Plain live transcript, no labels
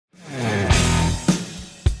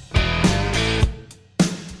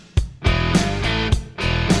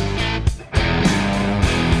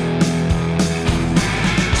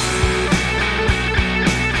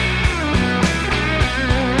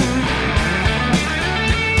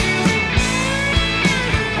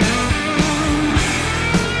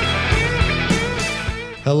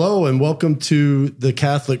and welcome to the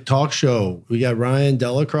Catholic Talk Show. We got Ryan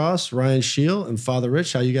Delacrosse, Ryan Scheel, and Father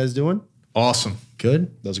Rich. How you guys doing? Awesome.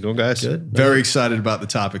 Good? How's it going, guys? Good. Very excited about the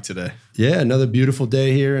topic today. Yeah, another beautiful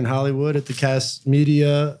day here in Hollywood at the Cast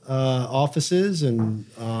Media offices. And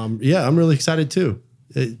yeah, I'm really excited too.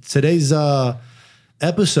 Today's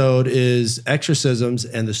episode is Exorcisms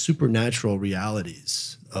and the Supernatural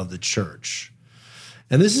Realities of the Church.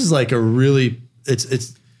 And this is like a really,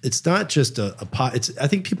 it's not just I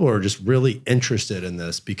think people are just really interested in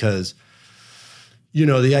this because, you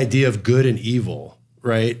know, the idea of good and evil,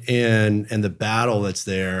 right? And the battle that's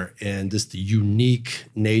there and just the unique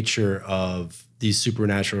nature of these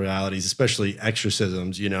supernatural realities, especially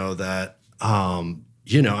exorcisms, you know, that,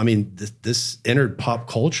 you know, I mean, this entered pop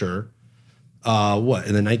culture, in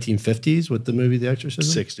the 1950s with the movie The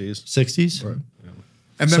Exorcism? 60s. Right.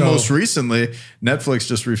 And then most recently, Netflix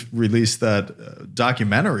just released that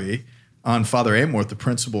documentary on Father Amorth, the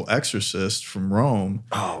principal exorcist from Rome.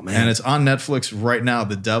 Oh, man. And it's on Netflix right now,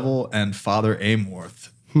 The Devil and Father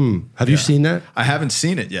Amorth. Have you seen that? I haven't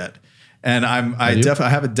seen it yet. And I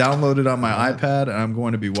have it downloaded on my iPad, and I'm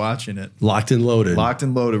going to be watching it. Locked and loaded. Locked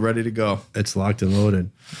and loaded, ready to go. It's locked and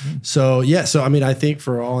loaded. So, yeah. So, I mean, I think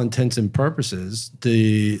for all intents and purposes,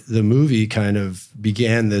 the movie kind of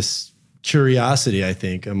began this curiosity, I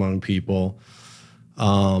think, among people.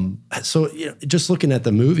 So, you know, just looking at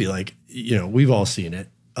the movie, like, you know, we've all seen it.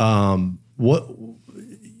 What,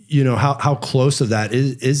 you know, how close of that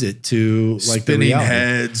is it to like spinning the reality?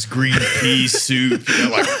 heads, green pea soup, you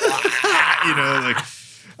know, like, you know, like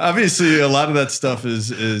obviously a lot of that stuff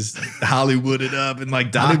is Hollywooded up and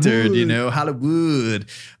like doctored, you know, Hollywood.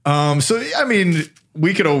 So, I mean,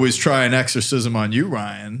 we could always try an exorcism on you,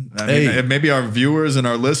 Ryan. I mean, maybe our viewers and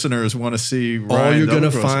our listeners want to see Ryan. All you're going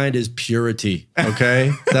to find is purity,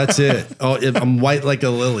 okay? That's it. Oh, I'm white like a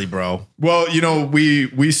lily, bro. Well, you know,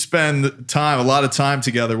 we spend a lot of time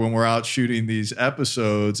together when we're out shooting these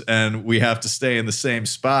episodes, and we have to stay in the same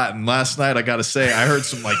spot. And last night, I got to say, I heard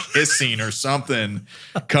some like hissing or something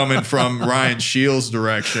coming from Ryan Scheel's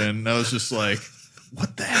direction. I was just like,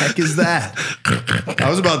 what the heck is that? I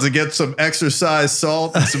was about to get some exercise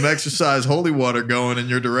salt and some exercise holy water going in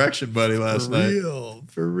your direction, buddy, last night.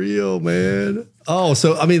 For real, man. Oh,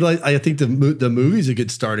 so, I mean, like, I think the movie's a good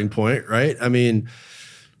starting point, right? I mean,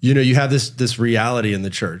 you know, you have this reality in the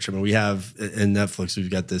church. I mean, we have in Netflix, we've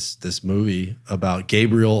got this movie about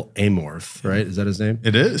Gabriel Amorth, right? Is that his name?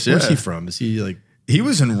 It is, yeah. Where's he from? Is he like... He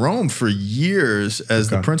was in Rome for years as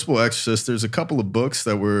the principal exorcist. There's a couple of books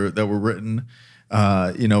that were written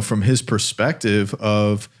you know, from his perspective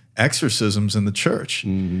of exorcisms in the church.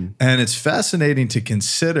 Mm-hmm. And it's fascinating to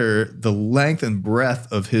consider the length and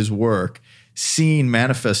breadth of his work, seeing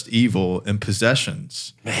manifest evil and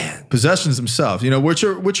possessions. Man. Possessions themselves, you know, which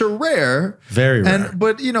are rare. Very rare.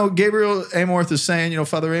 But, you know, Gabriel Amorth is saying, you know,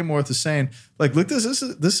 Father Amorth is saying, like, look, this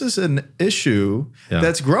is an issue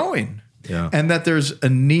that's growing. Yeah. And that there's a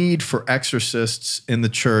need for exorcists in the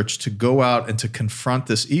church to go out and to confront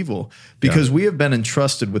this evil because we have been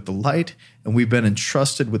entrusted with the light and we've been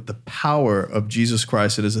entrusted with the power of Jesus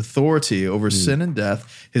Christ and his authority over sin and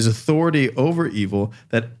death, his authority over evil,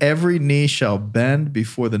 that every knee shall bend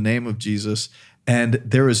before the name of Jesus. And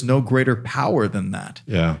there is no greater power than that.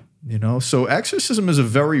 Yeah. You know, so exorcism is a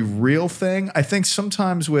very real thing. I think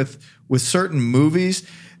sometimes with certain movies,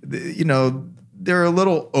 you know, they're a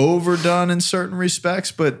little overdone in certain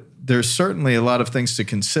respects, but there's certainly a lot of things to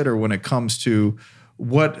consider when it comes to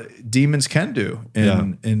what demons can do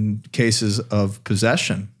in cases of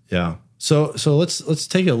possession. Yeah. So let's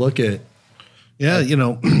take a look at you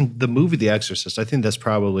know, the movie The Exorcist. I think that's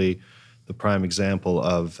probably the prime example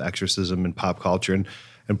of exorcism in pop culture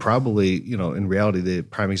and probably, you know, in reality the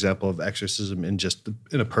prime example of exorcism in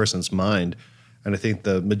a person's mind. And I think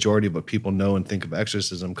the majority of what people know and think of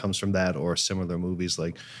exorcism comes from that or similar movies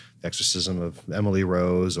like The Exorcism of Emily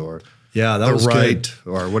Rose or that was Rite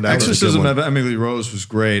good. or whatever. Exorcism of Emily Rose was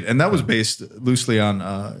great. And that was based loosely on,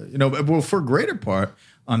 you know, well, for a greater part,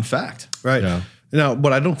 on fact. Right. Yeah. Now,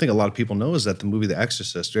 what I don't think a lot of people know is that the movie The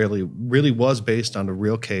Exorcist really was based on a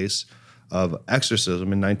real case of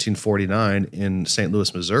exorcism in 1949 in St.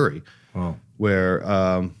 Louis, Missouri,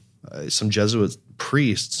 where some Jesuit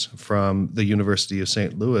priests from the University of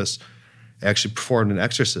St. Louis actually performed an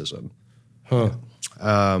exorcism.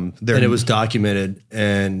 And it was documented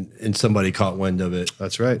and somebody caught wind of it.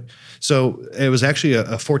 That's right. So it was actually a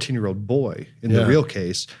 14-year-old boy in the real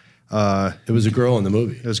case. It was a girl in the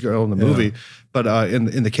movie. It was a girl in the movie. But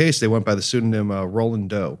in the case, they went by the pseudonym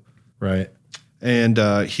Roland Doe. Right. And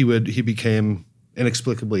he became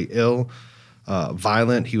inexplicably ill,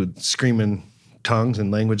 violent. He would scream in tongues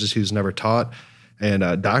and languages he was never taught.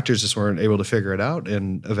 and doctors just weren't able to figure it out.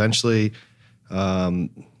 And eventually, they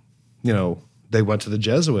went to the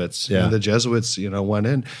Jesuits. Yeah. And the Jesuits, went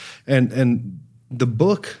in, and the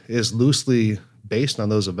book is loosely based on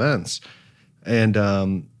those events, and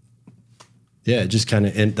it just kind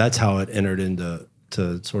of, and that's how it entered into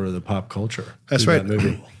sort of the pop culture. That's right. That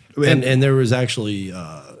movie. And there was actually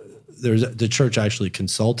the church actually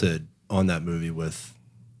consulted on that movie with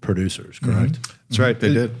producers, correct? Mm-hmm. That's right.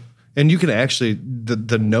 They did. And you can actually,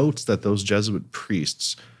 the notes that those Jesuit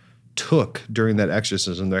priests took during that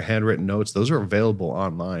exorcism, their handwritten notes, those are available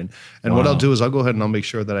online. And what I'll do is I'll go ahead and I'll make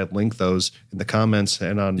sure that I link those in the comments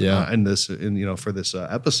and on for this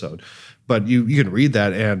episode. But you can read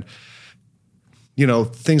that, and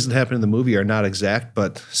things that happen in the movie are not exact,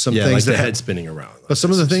 but some things like that the head spinning around. But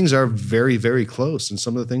some of the things are very, very close, and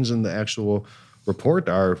some of the things in the actual report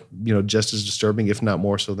are just as disturbing, if not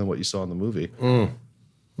more so, than what you saw in the movie.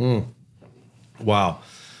 Wow.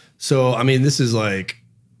 So I mean, this is like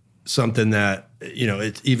something that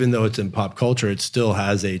it's, even though it's in pop culture, it still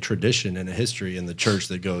has a tradition and a history in the church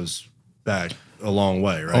that goes back a long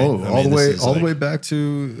way, right? Oh, all the way back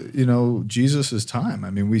to Jesus's time. I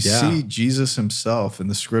mean, we see Jesus himself in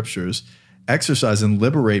the scriptures exorcise and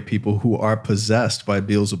liberate people who are possessed by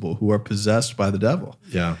Beelzebul, who are possessed by the devil.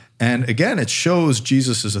 Yeah. And again, it shows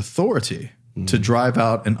Jesus's authority to drive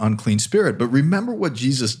out an unclean spirit. But remember what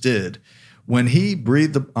Jesus did when he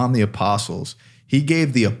breathed on the apostles. He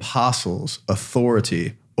gave the apostles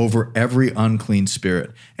authority over every unclean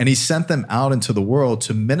spirit, and he sent them out into the world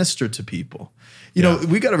to minister to people.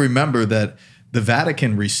 We got to remember that the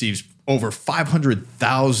Vatican receives over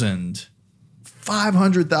 500,000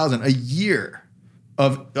 a year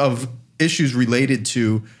of issues related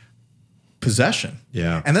to possession.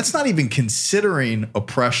 Yeah. And that's not even considering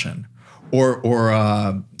oppression or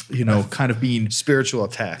kind of being spiritual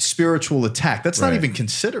attack. That's not even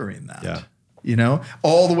considering that. Yeah.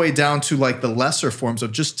 All the way down to like the lesser forms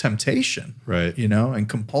of just temptation. Right. And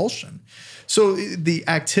compulsion. So the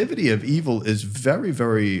activity of evil is very,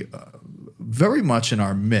 very, very much in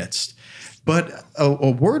our midst. But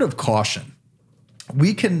a word of caution: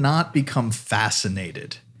 we cannot become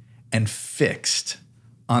fascinated and fixed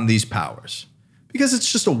on these powers, because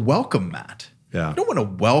it's just a welcome mat. Yeah. You don't want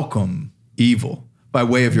to welcome evil by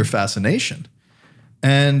way of your fascination.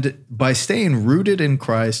 And by staying rooted in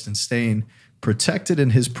Christ and staying protected in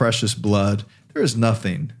his precious blood, there is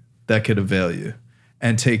nothing that could avail you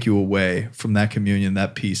and take you away from that communion,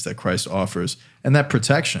 that peace that Christ offers, and that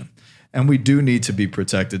protection. And we do need to be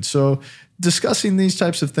protected. So discussing these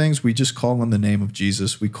types of things, we just call on the name of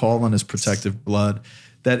Jesus. We call on his protective blood,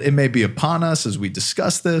 that it may be upon us as we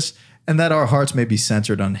discuss this, and that our hearts may be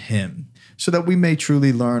centered on him, so that we may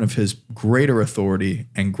truly learn of his greater authority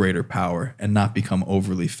and greater power and not become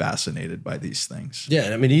overly fascinated by these things. Yeah,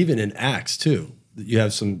 and I mean, even in Acts too, you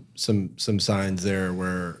have some signs there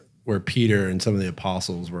where Peter and some of the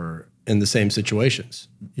apostles were in the same situations,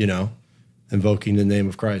 invoking the name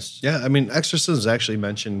of Christ. Yeah, I mean, exorcism is actually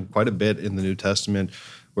mentioned quite a bit in the New Testament,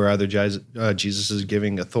 where either Jesus is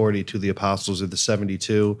giving authority to the apostles or the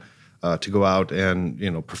 72 to go out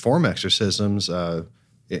and perform exorcisms.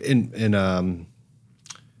 In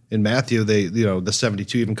Matthew, the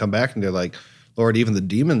 72 even come back and they're like, Lord, even the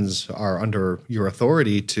demons are under your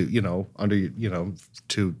authority to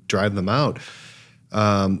to drive them out.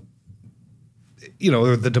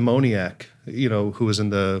 Or the demoniac, who was in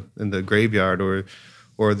the graveyard,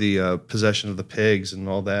 or the possession of the pigs and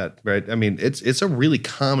all that, right? I mean, it's a really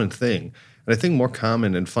common thing, and I think more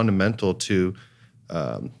common and fundamental to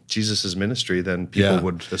Jesus's ministry than people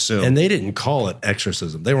would assume. And they didn't call it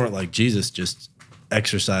exorcism. They weren't like Jesus just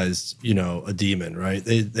exorcised, a demon, right?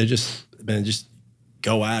 They just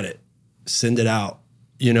go at it, send it out.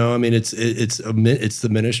 I mean, it's the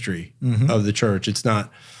ministry of the church. It's not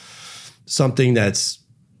something that's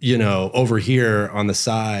over here on the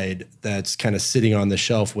side that's kind of sitting on the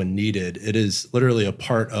shelf when needed. It is literally a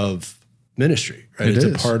part of ministry, right?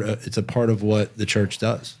 It's a part of what the church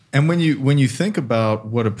does. And when you think about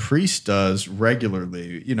what a priest does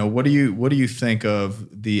regularly, what do you think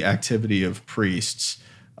of the activity of priests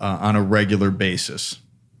on a regular basis,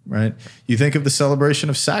 right? You think of the celebration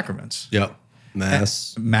of sacraments. Yep.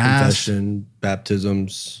 Mass, confession,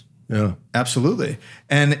 baptisms. Yeah, absolutely.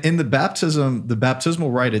 And in the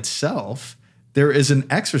baptismal rite itself, there is an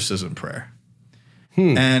exorcism prayer.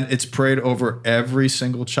 And it's prayed over every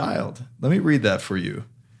single child. Let me read that for you.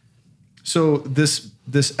 So this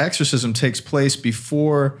exorcism takes place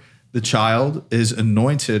before the child is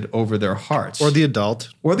anointed over their hearts. Or the adult.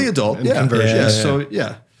 Conversion.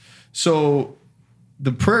 So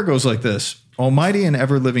the prayer goes like this: Almighty and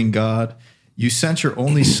ever-living God, You sent your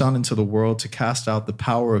only Son into the world to cast out the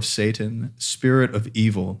power of Satan, spirit of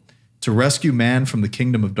evil, to rescue man from the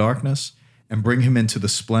kingdom of darkness and bring him into the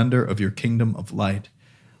splendor of your kingdom of light.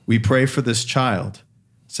 We pray for this child.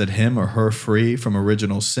 Set him or her free from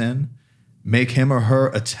original sin. Make him or her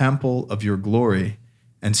a temple of your glory,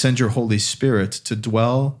 and send your Holy Spirit to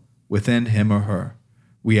dwell within him or her.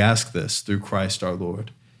 We ask this through Christ our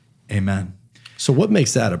Lord. Amen. So what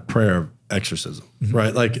makes that a prayer of exorcism,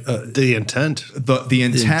 right? Like the intent. The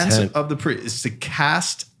intent of the prayer is to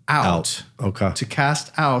cast out. Okay. To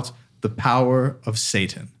cast out the power of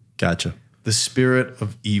Satan. Gotcha. The spirit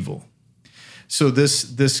of evil. So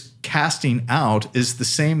this casting out is the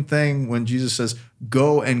same thing when Jesus says,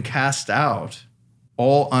 go and cast out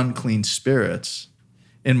all unclean spirits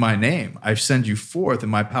in my name. I send you forth in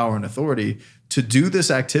my power and authority to do this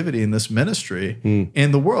activity in this ministry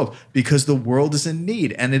in the world, because the world is in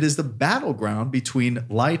need, and it is the battleground between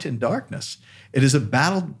light and darkness. It is a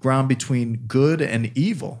battleground between good and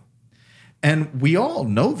evil. And we all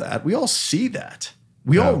know that. We all see that.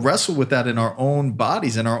 We all wrestle with that in our own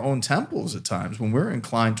bodies, in our own temples at times, when we're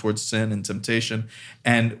inclined towards sin and temptation,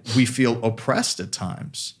 and we feel oppressed at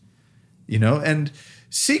times. And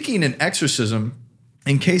seeking an exorcism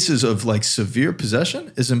in cases of like severe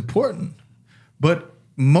possession is important. But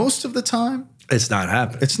most of the time, it's not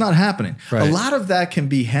happening. It's not happening. Right. A lot of that can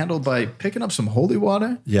be handled by picking up some holy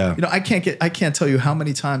water. Yeah. I can't tell you how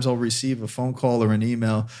many times I'll receive a phone call or an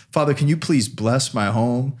email. Father, can you please bless my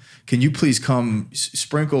home? Can you please come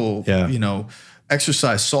sprinkle,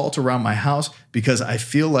 exercise salt around my house, because I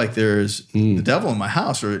feel like there's the devil in my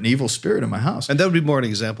house or an evil spirit in my house. And that would be more an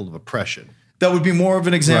example of oppression. That would be more of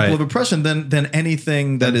an example of oppression than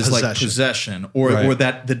anything that is possession. Like possession, or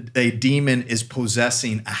that a demon is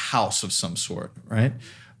possessing a house of some sort, right?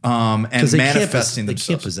 And manifesting themselves.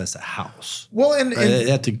 They can't possess a house. Well, and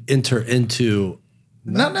they have to enter into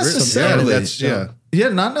not necessarily.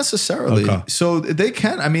 Not necessarily. Okay. So they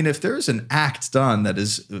can. I mean, if there's an act done that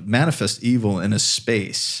is manifest evil in a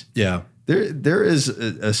space, there is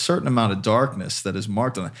a certain amount of darkness that is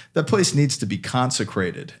marked on it. That place needs to be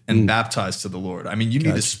consecrated and baptized to the Lord. I mean, you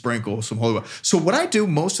need to sprinkle some holy water. So what I do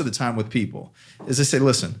most of the time with people is I say,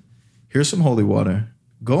 listen, here's some holy water.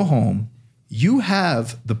 Go home. You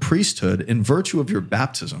have the priesthood in virtue of your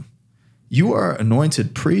baptism. You are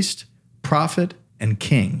anointed priest, prophet, and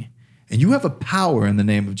king. And you have a power in the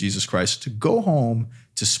name of Jesus Christ to go home,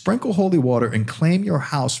 to sprinkle holy water and claim your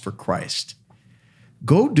house for Christ.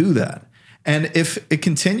 Go do that. And if it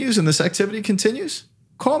continues and this activity continues,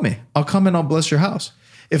 call me. I'll come and I'll bless your house.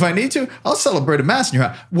 If I need to, I'll celebrate a mass in your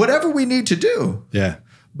house. Whatever we need to do. Yeah.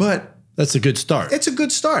 But that's a good start. It's a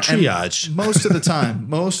good start. Triage. And most of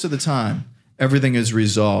the time, everything is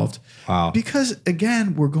resolved. Wow. Because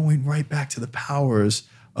again, we're going right back to the powers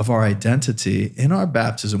of our identity. In our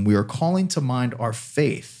baptism, we are calling to mind our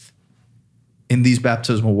faith in these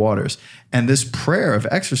baptismal waters. And this prayer of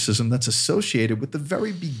exorcism that's associated with the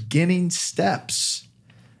very beginning steps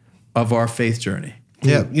of our faith journey.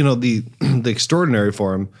 Yeah, the extraordinary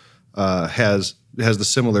form has the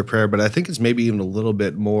similar prayer, but I think it's maybe even a little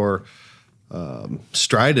bit more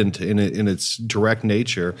strident in its direct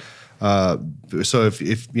nature. So if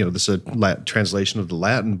this is a translation of the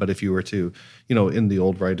Latin, but if you were to, in the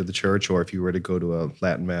old rite of the church, or if you were to go to a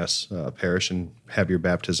Latin mass parish and have your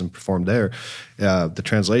baptism performed there, the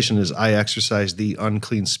translation is, I exorcise the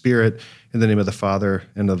unclean spirit in the name of the Father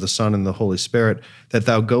and of the Son and the Holy Spirit, that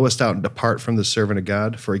thou goest out and depart from the servant of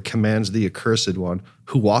God, for he commands the accursed one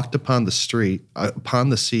who walked upon the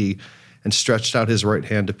sea, and stretched out his right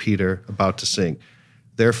hand to Peter, about to sink.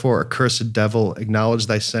 Therefore, accursed devil, acknowledge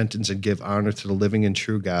thy sentence and give honor to the living and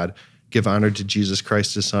true God. Give honor to Jesus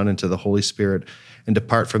Christ, his Son, and to the Holy Spirit, and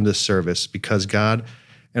depart from this service, because God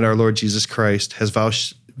and our Lord Jesus Christ has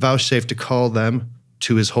vouchsafed to call them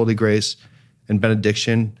to his holy grace and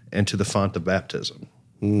benediction and to the font of baptism.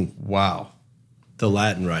 Wow. The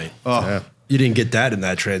Latin rite. Oh, yeah. You didn't get that in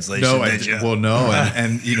that translation, did you? Well, no.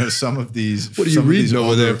 And some of these... What are you reading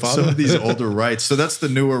over there, Father? Some of these older rites. So that's the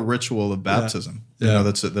newer ritual of baptism. Yeah.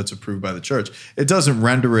 That's approved by the church. It doesn't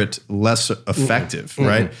render it less effective,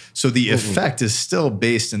 right? So the effect is still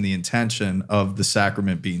based in the intention of the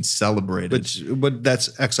sacrament being celebrated. But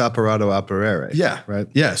that's ex operato operare. Yeah. Right?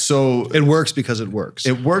 Yeah. So it works because it works.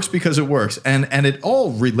 It works because it works. And it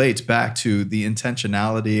all relates back to the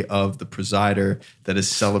intentionality of the presider that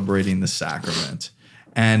is celebrating the sacrament.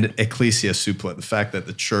 And ecclesia supla, the fact that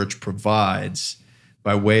the church provides,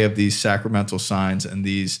 by way of these sacramental signs and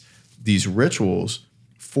these rituals,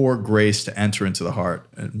 for grace to enter into the heart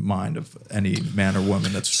and mind of any man or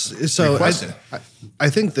woman that's requested. I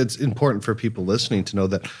think that's important for people listening to know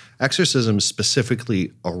that exorcism is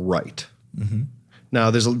specifically a rite. Mm-hmm. Now,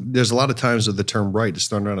 there's a lot of times that the term rite is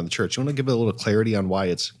thrown around in the church. You want to give it a little clarity on why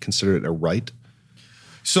it's considered a rite?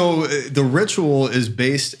 So the ritual is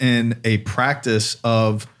based in a practice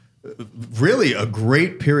of really a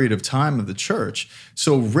great period of time of the church.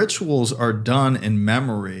 So rituals are done in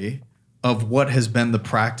memory of what has been the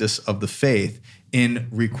practice of the faith in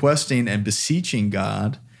requesting and beseeching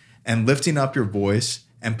God and lifting up your voice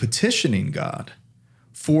and petitioning God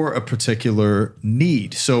for a particular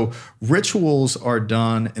need. So rituals are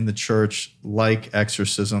done in the church like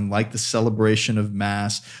exorcism, like the celebration of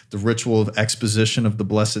Mass, the ritual of exposition of the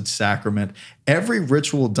Blessed Sacrament. Every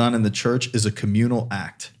ritual done in the church is a communal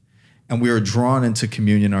act, and we are drawn into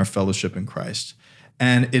communion, our fellowship in Christ.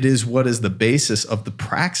 And it is what is the basis of the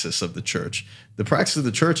praxis of the church. The praxis of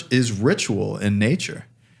the church is ritual in nature,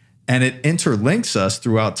 and it interlinks us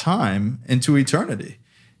throughout time into eternity.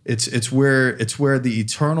 It's where the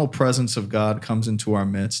eternal presence of God comes into our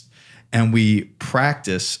midst, and we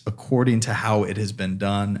practice according to how it has been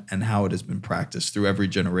done and how it has been practiced through every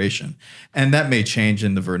generation. And that may change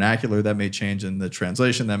in the vernacular, that may change in the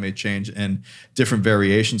translation, that may change in different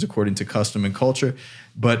variations according to custom and culture,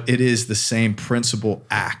 but it is the same principal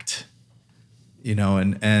act,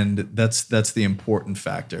 and that's the important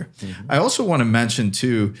factor. Mm-hmm. I also want to mention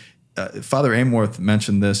too, Father Amorth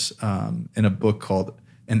mentioned this in a book called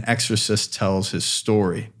An Exorcist Tells His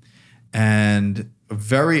Story, and a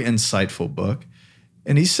very insightful book.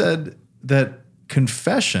 And he said that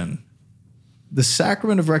confession, the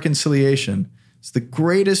sacrament of reconciliation, is the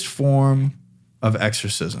greatest form of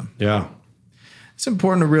exorcism. Yeah. It's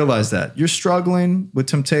important to realize that. You're struggling with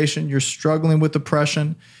temptation. You're struggling with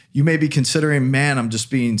depression. You may be considering, man, I'm just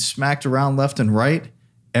being smacked around left and right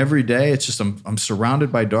every day. It's just I'm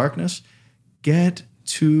surrounded by darkness. Get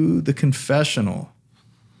to the confessional.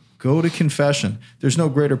 Go to confession. There's no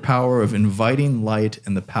greater power of inviting light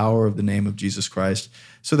in the power of the name of Jesus Christ,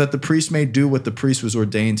 so that the priest may do what the priest was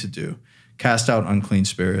ordained to do, cast out unclean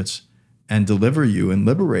spirits and deliver you and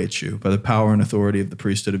liberate you by the power and authority of the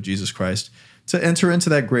priesthood of Jesus Christ to enter into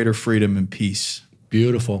that greater freedom and peace.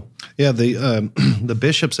 Beautiful. Yeah, the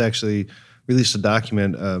bishops actually released a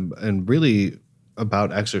document and really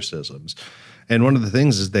about exorcisms. And one of the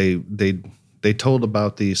things is they told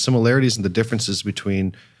about the similarities and the differences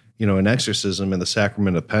between an exorcism and the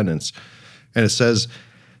sacrament of penance. And it says,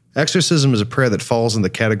 exorcism is a prayer that falls in the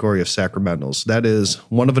category of sacramentals. That is,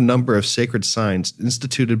 one of a number of sacred signs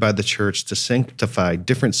instituted by the church to sanctify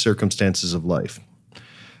different circumstances of life.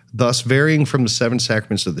 Thus, varying from the 7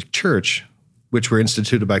 sacraments of the church, which were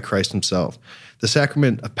instituted by Christ himself. The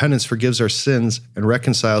sacrament of penance forgives our sins and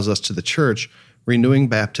reconciles us to the church, renewing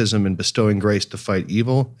baptism and bestowing grace to fight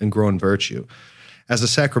evil and grow in virtue. As a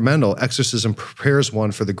sacramental, exorcism prepares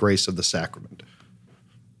one for the grace of the sacrament.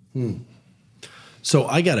 So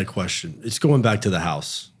I got a question. It's going back to the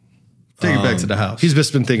house. Take it back to the house. He's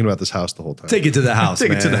just been thinking about this house the whole time. Take it to the house, Take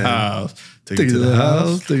man. it to the house. Take it to the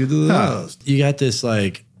house. Take it to the house. You got this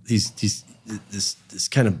this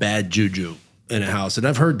kind of bad juju in a house, and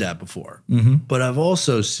I've heard that before. Mm-hmm. But I've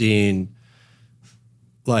also seen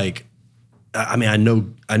I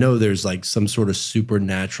know there's like some sort of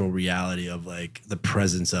supernatural reality of like the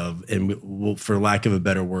presence of, and for lack of a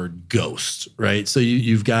better word, ghosts, right? So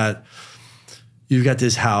you've got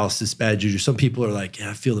this house, this bad juju. Some people are like, yeah,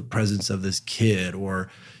 I feel the presence of this kid, or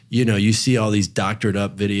you see all these doctored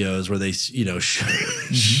up videos where they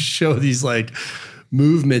show these like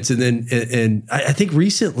movements, and I think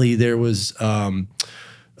recently there was.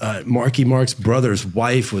 Marky Mark's brother's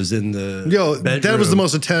wife was in the bedroom. That was the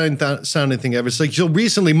most Italian sounding thing ever. It's like,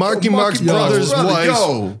 recently Marky Mark's brother's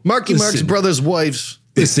wife. Marky Mark's brother's wife's.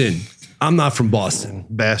 Listen, I'm not from Boston.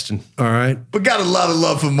 Bastion. All right. But got a lot of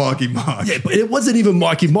love for Marky Mark. Yeah, but it wasn't even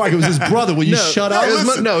Marky Mark. It was his brother. Will you shut up?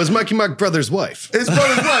 It was Marky Mark's brother's wife. His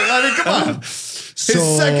brother's wife. I mean, come on.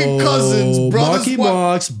 His second cousin's brother's Marky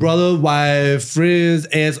Mark's brother, wife, friends,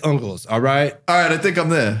 aunts, uncles. All right. All right. I think I'm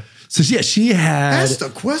there. So yeah, she had asked a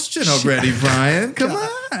question already, Brian. Come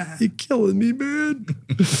on, you're killing me, man.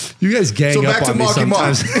 You guys gang up on me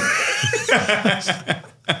sometimes.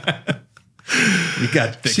 You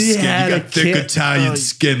got thick skin. You got thick Italian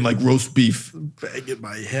skin like roast beef. Banging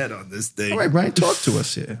my head on this thing. All right, Brian, talk to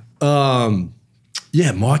us here.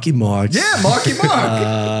 Yeah, Marky Mark's. Yeah, Marky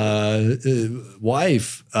Mark.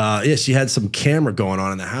 Wife. Yeah, she had some camera going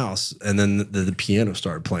on in the house, and then the piano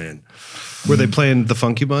started playing. Were they playing the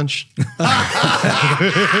Funky Bunch?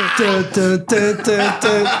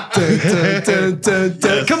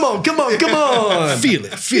 Come on. Feel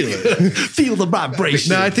it. Feel the vibration.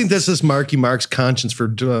 No, I think that's just Marky Mark's conscience for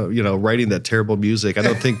writing that terrible music. I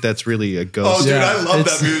don't think that's really a ghost. Oh, dude, I love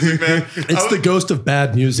that music, man. It's the ghost of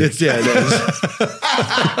bad music. It is.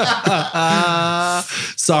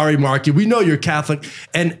 Sorry, Marky. We know you're Catholic,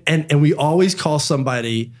 and we always call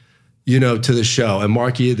somebody, to the show. And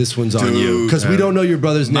Marky, this one's on you because we don't know your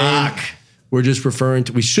brother's name. We're just referring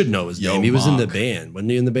to. We should know his name. He was in the band,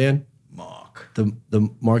 wasn't he? In the band, Mark. The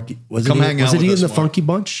Marky was Come it? hang out Was it with he us, in the Mark. Funky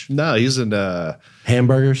Bunch? No, he's in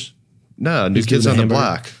Hamburgers. No, New He's Kids doing on the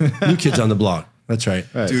hamburger. Block. New Kids on the Block. That's right.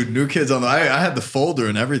 Dude, New Kids on the. I had the folder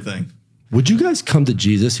and everything. Would you guys come to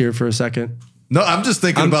Jesus here for a second? No, I'm just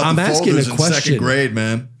thinking about I'm the asking folders a in question. second grade,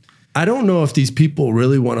 man. I don't know if these people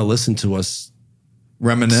really want to listen to us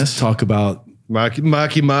Reminisce. talk about. Marky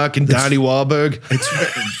Mark and Donnie Wahlberg.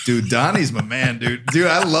 Dude, Donnie's my man, dude. Dude,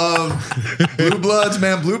 I love Blue Bloods,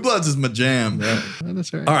 man. Blue Bloods is my jam. Yeah,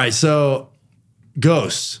 that's right. All right, so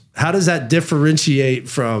ghosts. How does that differentiate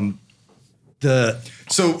from the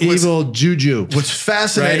evil juju? What's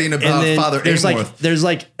fascinating about Father Amorth?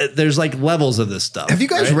 There's like levels of this stuff. Have you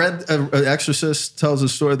guys read Exorcist Tells a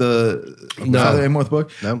Story, the Father Amorth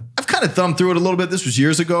book? No. I've kind of thumbed through it a little bit. This was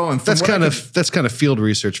years ago, and That's kind of field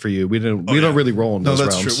research for you. We don't really roll in those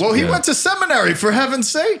realms. No, that's true. Well, he went to seminary, for heaven's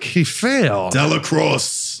sake. He failed. Delacroix.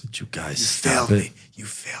 You guys Failed me. You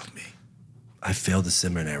failed me. I failed the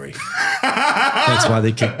seminary. That's why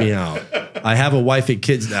they kicked me out. I have a wife and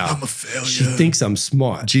kids now. I'm a failure. She thinks I'm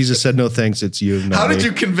smart. Jesus said, "No thanks, it's you." How did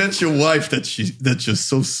you convince your wife that you're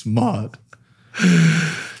so smart?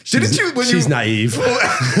 She's naive.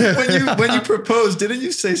 when you proposed, didn't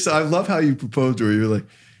you say so? I love how you proposed to her. You were like,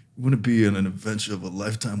 "You want to be in an adventure of a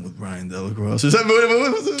lifetime with Ryan Delacroix." Is that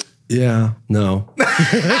what was it? Yeah. No.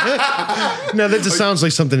 No, that just sounds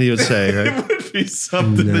like something he would say, right? It would be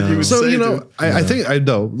something that you would So, say. I think I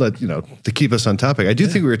know that, to keep us on topic, I do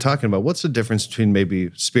think we were talking about what's the difference between maybe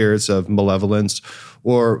spirits of malevolence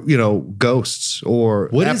or, ghosts or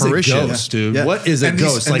What is apparitions. a ghost, dude? Yeah. What is a And these-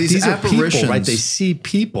 ghost? and Like these these are people, apparitions- right? They see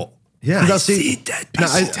people. Yeah. Now, I see dead people.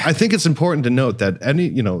 I think it's important to note that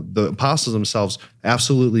the apostles themselves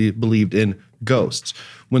absolutely believed in ghosts.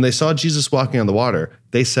 When they saw Jesus walking on the water,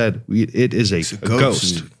 they said, it is a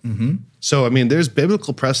ghost. Mm-hmm. So, there's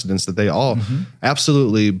biblical precedents that they all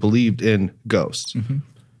absolutely believed in ghosts. Mm-hmm.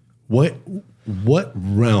 What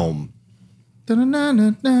realm? So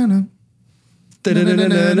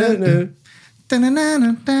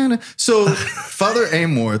Father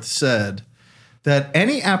Amorth said that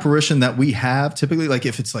any apparition that we have, typically, like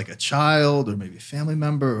if it's like a child or maybe a family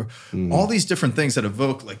member, or all these different things that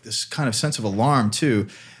evoke like this kind of sense of alarm too,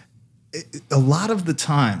 a lot of the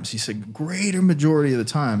times, he said greater majority of the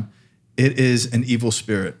time, it is an evil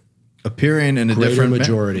spirit appearing in a different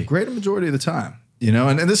majority. Greater majority of the time.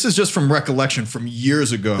 And this is just from recollection from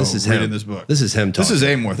years ago. This is reading him. this book. This is him talking. This is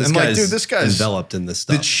Amorth. This And guy's guy's enveloped in this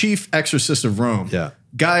stuff. the chief exorcist of Rome. Yeah.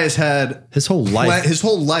 Guy has had His whole life. his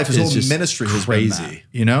whole just ministry has crazy.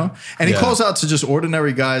 been that, And he Yeah. calls out to just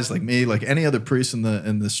ordinary guys like me, like any other priest in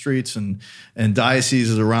the streets and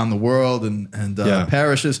dioceses around the world and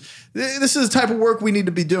parishes. This is the type of work we need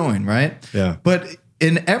to be doing, right? Yeah. But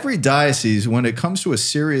in every diocese, when it comes to a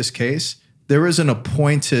serious case, there is an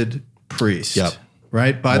appointed priest. Yep.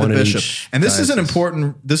 Right, by One the in bishop. each And this is an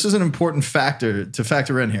diocese. important factor to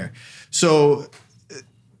factor in here. So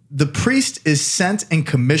the priest is sent and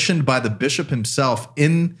commissioned by the bishop himself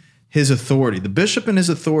in his authority. The bishop in his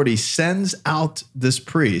authority sends out this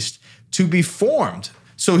priest to be formed.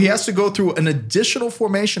 So he has to go through an additional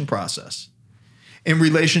formation process in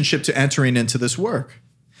relationship to entering into this work.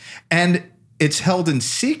 And it's held in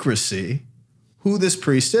secrecy who this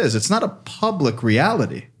priest is. It's not a public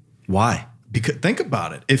reality. Why? Because think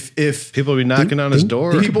about it. If People be knocking on his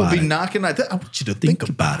door. people about be it. knocking on, I want you to think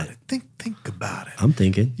about it. Think about it. I'm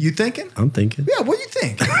thinking. You thinking? I'm thinking. Yeah, what do you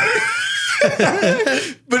think?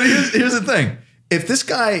 But here's the thing. If this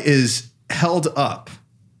guy is held up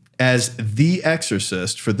as the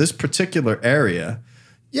exorcist for this particular area,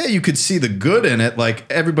 yeah, you could see the good in it.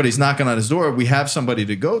 Like everybody's knocking on his door. We have somebody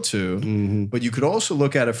to go to. Mm-hmm. But you could also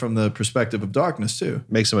look at it from the perspective of darkness too.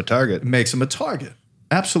 Makes him a target. It makes him a target.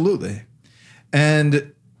 Absolutely.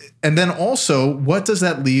 And then also, what does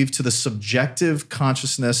that leave to the subjective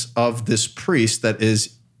consciousness of this priest that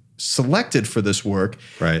is selected for this work?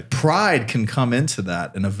 Right. Pride can come into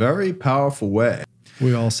that in a very powerful way.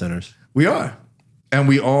 We're all sinners. We are. And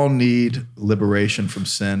we all need liberation from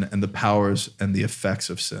sin and the powers and the effects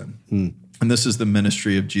of sin. And this is the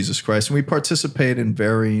ministry of Jesus Christ. And we participate in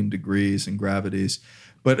varying degrees and gravities.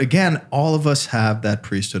 But again, all of us have that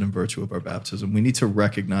priesthood in virtue of our baptism. We need to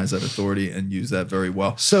recognize that authority and use that very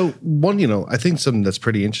well. So one, I think something that's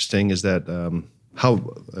pretty interesting is that how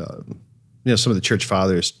some of the church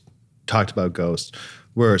fathers talked about ghosts,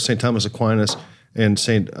 where St. Thomas Aquinas and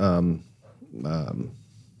St.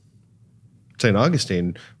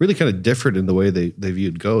 Augustine really kind of differed in the way they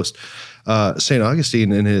viewed ghosts. St.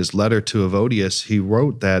 Augustine, in his letter to Evodius, he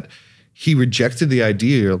wrote that he rejected the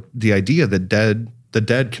idea that the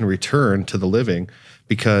dead can return to the living,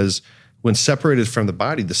 because when separated from the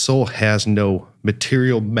body, the soul has no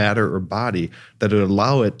material matter or body that would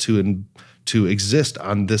allow it to exist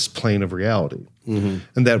on this plane of reality. Mm-hmm.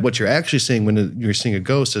 And that what you're actually seeing when you're seeing a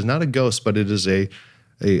ghost is not a ghost, but it is a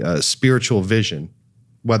spiritual vision.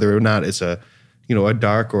 Whether or not it's a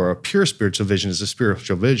dark or a pure spiritual vision, is a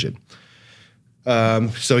spiritual vision.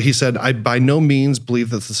 So he said, I by no means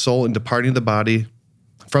believe that the soul in departing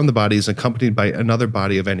from the body is accompanied by another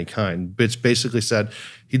body of any kind. Which basically said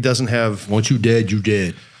he doesn't have... Once you dead, you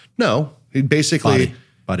dead. No. He basically...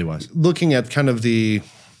 Body-wise. Looking at kind of the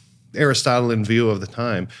Aristotelian view of the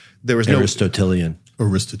time, there was Aristotelian.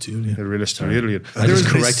 Aristotelian. I just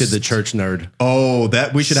corrected the church nerd. Oh,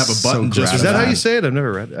 that we should have a button just. Is that how you say it? I've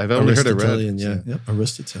never read it. I've only heard it read. Yeah. Yep,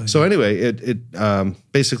 Aristotelian. So anyway, it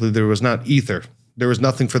basically there was not ether. There was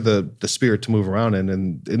nothing for the spirit to move around in,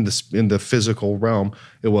 and in the physical realm,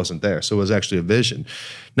 it wasn't there. So it was actually a vision.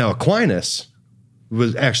 Now Aquinas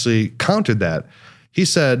was actually countered that. He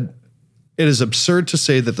said, it is absurd to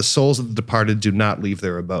say that the souls of the departed do not leave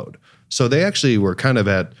their abode. So they actually were kind of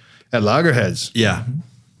at loggerheads. Yeah,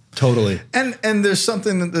 totally. And there's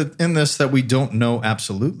something in this that we don't know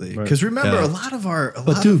absolutely. Because remember, a lot of our...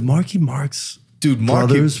 Marky Mark's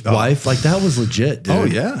brother's wife, like that was legit, dude. Oh,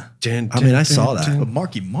 yeah. I saw that. But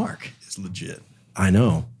Marky Mark is legit. I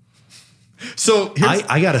know. So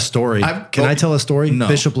I got a story. Can I tell a story? No.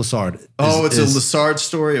 Bishop Lessard. It's a Lessard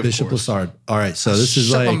story, of Bishop course. Lessard. All right, so this is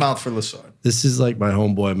Shut like... my mouth for Lessard. This is like my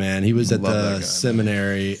homeboy, man. He was at Love the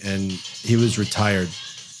seminary, and he was retired.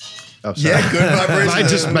 Oh, sorry. Yeah, good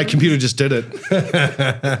vibration. My computer just did it.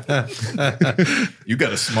 You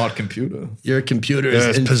got a smart computer. Your computer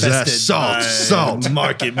is infested. Salt.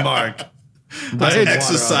 Marky Mark.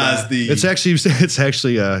 Exercise the... It's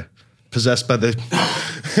actually possessed by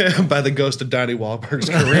the ghost of Donnie Wahlberg's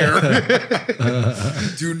career.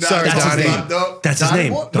 Do not. Sorry, Donnie. That's his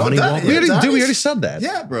name. Donnie Wahlberg. We already said that.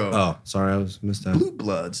 Yeah, bro. Oh, sorry, I missed that. Blue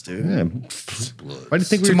Bloods, dude. Yeah. Why do you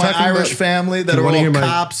think we To were my talking Irish about? family that are all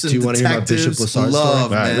cops and detectives. Do you want to hear my Bishop Lessard story?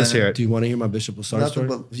 Love, All right, man. let's hear it. Do you want to hear my Bishop Lessard story?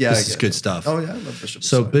 Yeah, this is good stuff. Oh yeah, I love Bishop.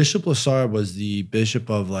 So Lessard. Bishop Lessard was the bishop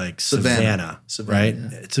of like Savannah, right? Yeah.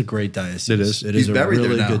 It's a great diocese. It is. It is He's a buried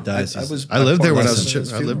really there now. good diocese. I lived there when I was a Bless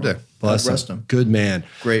child. him. I lived there. Bless God rest him. him. Good man.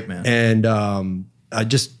 Great man. And I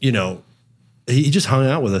just, he just hung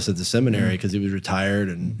out with us at the seminary because he was retired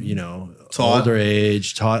and, Taught. older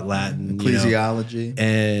age, taught Latin. Ecclesiology.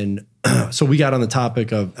 And so we got on the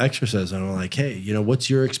topic of exorcism. And I'm like, hey, what's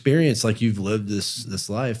your experience? Like you've lived this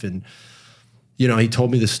life. And, he told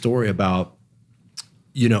me this story about,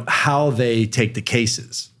 how they take the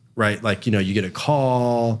cases, right? Like, you get a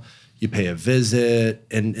call, you pay a visit,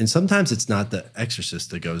 and sometimes it's not the exorcist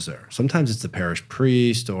that goes there. Sometimes it's the parish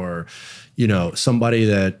priest or, somebody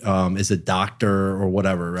that is a doctor or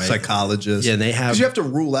whatever, right? Psychologist. Yeah, and they have... Because you have to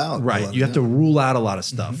rule out. Right, you have to rule out a lot of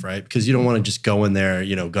stuff, right? Because you don't want to just go in there,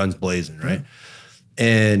 guns blazing, right?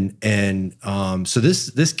 And so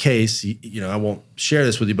this case, I won't share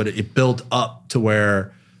this with you, but it built up to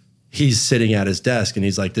where he's sitting at his desk and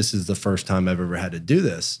he's like, this is the first time I've ever had to do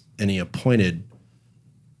this. And he appointed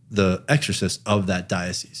the exorcist of that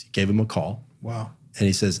diocese. He gave him a call. Wow. And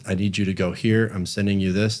he says, I need you to go here. I'm sending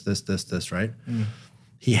you this, right?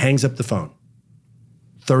 He hangs up the phone.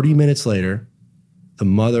 30 minutes later, the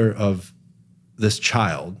mother of this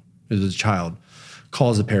child, who's a child,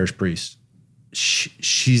 calls the parish priest.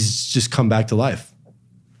 She's just come back to life.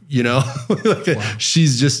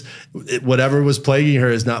 She's just, whatever was plaguing her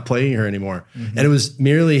is not plaguing her anymore. And it was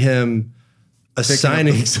merely him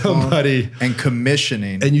assigning somebody and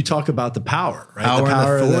commissioning. And you talk about the power, right? Power, the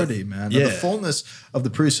power and authority, man. Yeah. The fullness of the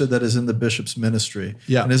priesthood that is in the bishop's ministry.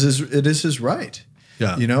 Yeah. And it is his right.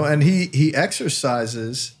 Yeah. And he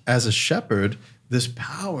exercises as a shepherd this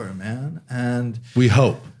power, man. And we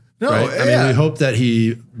hope. No, right? We hope that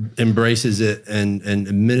he embraces it and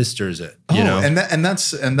administers it. And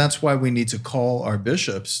that's why we need to call our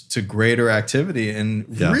bishops to greater activity and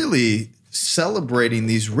really celebrating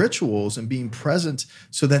these rituals and being present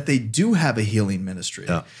so that they do have a healing ministry,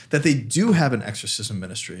 that they do have an exorcism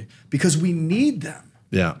ministry, because we need them.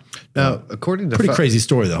 Yeah. Now, according to pretty crazy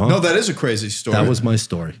story though, huh? No, that is a crazy story. That was my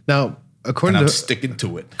story. Now, according I'm to sticking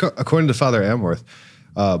to it. According to Father Amworth,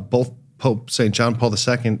 both Pope St. John Paul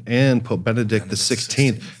II and Pope Benedict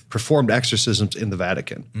XVI performed exorcisms in the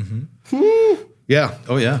Vatican. Mm-hmm. Yeah.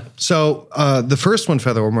 Oh, yeah. So the first one,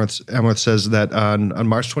 Father Amworth says that on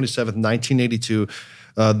March 27th, 1982,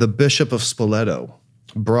 the Bishop of Spoleto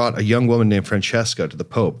brought a young woman named Francesca to the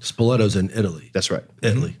Pope. Spoleto's in Italy. That's right.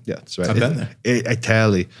 Italy. Yeah, that's right. I've been there.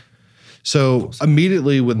 Italy. So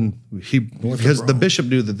immediately because the bishop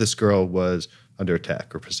knew that this girl was under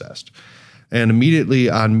attack or possessed. And immediately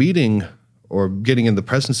on meeting or getting in the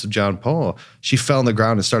presence of John Paul, she fell on the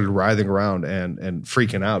ground and started writhing around and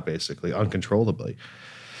freaking out, basically, uncontrollably.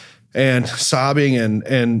 And sobbing,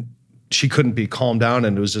 and she couldn't be calmed down,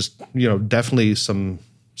 and it was just, definitely some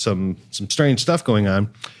strange stuff going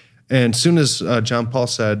on. And as soon as John Paul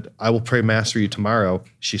said, "I will pray mass for you tomorrow,"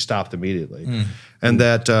 she stopped immediately. And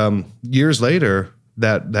that years later,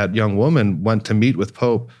 that young woman went to meet with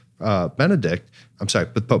Pope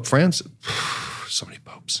with Pope Francis. So many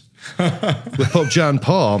popes. With Pope John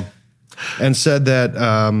Paul, and said that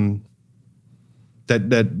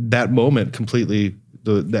that moment completely,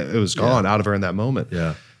 that it was gone out of her in that moment.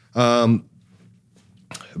 Yeah. And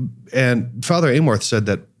Father Amworth said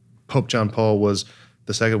that Pope John Paul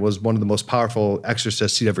II was one of the most powerful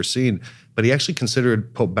exorcists he'd ever seen, but he actually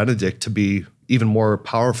considered Pope Benedict to be even more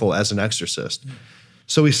powerful as an exorcist.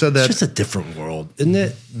 So he said that it's just a different world, isn't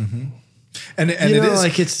it? Mm-hmm. And it is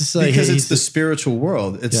like it's just like because it's the spiritual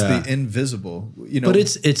world. It's the invisible. But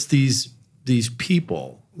it's these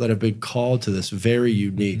people that have been called to this very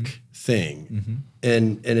unique thing,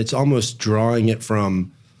 and it's almost drawing it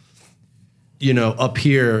from up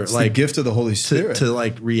here, it's like the gift of the Holy Spirit to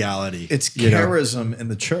like reality. It's charism in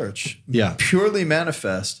the church, purely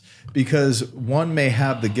manifest, because one may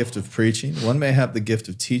have the gift of preaching, one may have the gift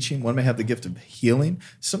of teaching, one may have the gift of healing.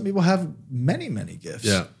 Some people have many gifts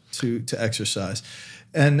to exercise.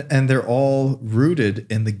 And they're all rooted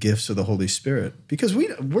in the gifts of the Holy Spirit, because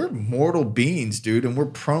we're mortal beings, dude, and we're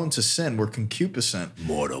prone to sin. We're concupiscent.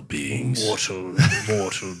 Mortal beings. Mortal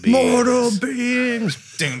beings. mortal beings.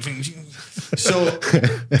 So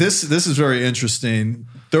this is very interesting.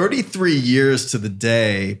 33 years to the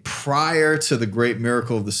day prior to the great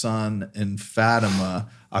miracle of the sun in Fatima,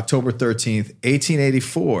 October 13th,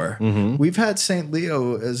 1884, we've had St.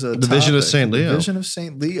 Leo as a the Vision of St. Leo. The Vision of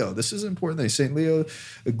St. Leo. This is an important thing. St. Leo,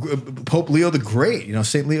 Pope Leo the Great,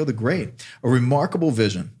 St. Leo the Great, a remarkable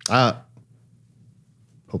vision.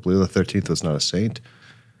 Pope Leo the 13th was not a saint.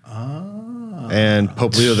 And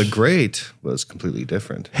Pope Leo the Great was completely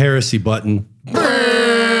different. Heresy button.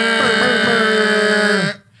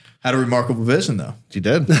 Had a remarkable vision, though. He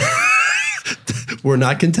did. We're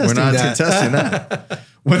not contesting that.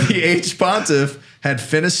 When the aged pontiff had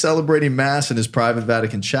finished celebrating Mass in his private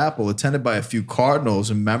Vatican chapel, attended by a few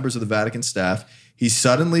cardinals and members of the Vatican staff, he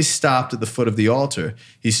suddenly stopped at the foot of the altar.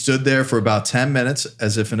 He stood there for about 10 minutes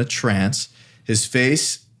as if in a trance, his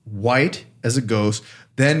face white as a ghost.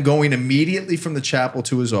 Then, going immediately from the chapel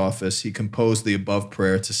to his office, he composed the above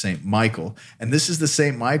prayer to St. Michael. And this is the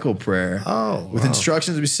St. Michael prayer with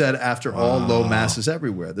instructions to be said after all low masses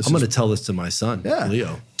everywhere. I'm going to tell this to my son,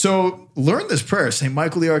 Leo. So learn this prayer. St.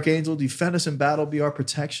 Michael the Archangel, defend us in battle, be our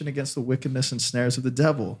protection against the wickedness and snares of the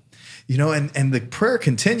devil. And the prayer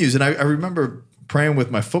continues. And I remember praying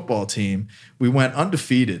with my football team. We went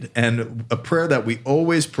undefeated, and a prayer that we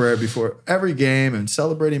always pray before every game and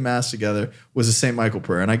celebrating Mass together was a St. Michael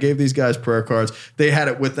prayer. And I gave these guys prayer cards. They had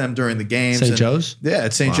it with them during the games. St. Joe's? Yeah,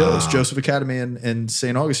 at St. Joe's, Joseph Academy and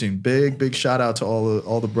St. Augustine. Big shout out to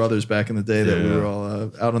all the brothers back in the day that we were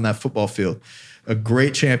all out on that football field. A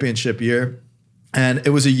great championship year. And it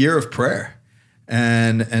was a year of prayer.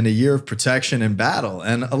 And a year of protection and battle.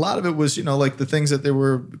 And a lot of it was, like the things that they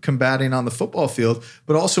were combating on the football field,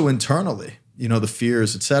 but also internally, the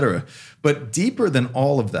fears, et cetera. But deeper than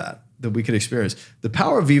all of that we could experience, the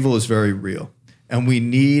power of evil is very real. And we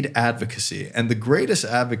need advocacy. And the greatest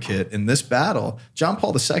advocate in this battle, John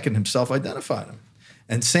Paul II himself identified him.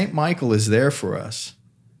 And St. Michael is there for us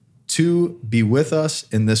to be with us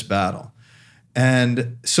in this battle.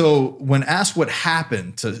 And so when asked what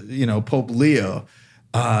happened to, Pope Leo,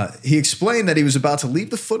 he explained that he was about to leave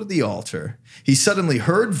the foot of the altar. He suddenly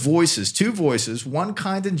heard voices, two voices, one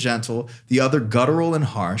kind and gentle, the other guttural and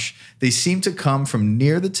harsh. They seemed to come from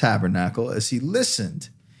near the tabernacle. As he listened,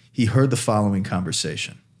 he heard the following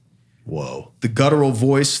conversation. Whoa. The guttural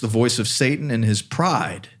voice, the voice of Satan in his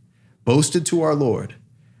pride, boasted to our Lord,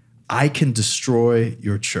 "I can destroy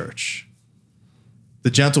your church." The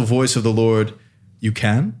gentle voice of the Lord, "You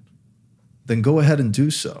can? Then go ahead and do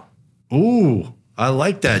so." Ooh. I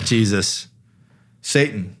like that, Jesus.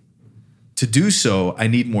 Satan, to do so, I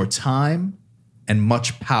need more time and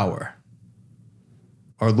much power.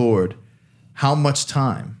 Our Lord, how much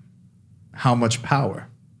time? How much power?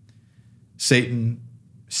 Satan,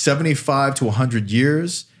 75 to 100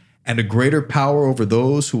 years and a greater power over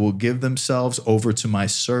those who will give themselves over to my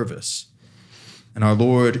service. And our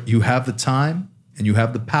Lord, you have the time and you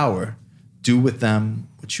have the power. Do with them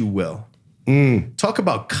what you will. Talk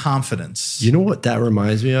about confidence. You know what that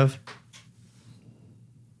reminds me of?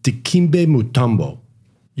 Dikembe Mutombo.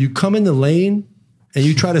 You come in the lane and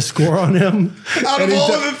you try to score on him. Out of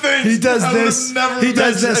all of the things, he does this. He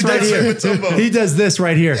does this right here. He does this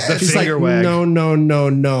right here. He's like, wag.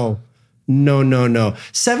 No.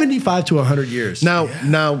 75 to 100 years.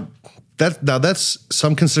 Now that's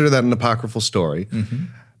some consider that an apocryphal story,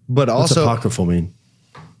 but What's also apocryphal mean?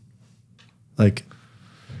 Like,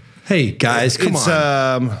 hey guys, come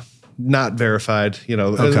on. Not verified. You know,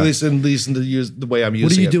 Okay. at least in the way I'm using it.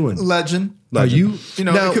 What are you doing? Legend. Are you? You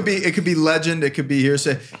know, Now- it could be legend. It could be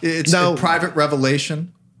hearsay. It's Now- a private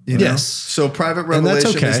revelation. You know? Yes. So private And that's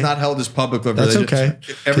revelation is okay. not held as public That's revelation. okay.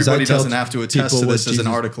 'Cause Everybody I tell doesn't have to attest people to what this as an Jesus-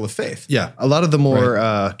 article of faith. Yeah. A lot of the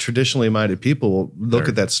more traditionally minded people look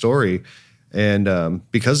at that story, and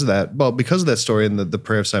because of that story and the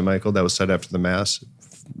prayer of Saint Michael that was said after the Mass,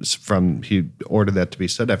 he ordered that to be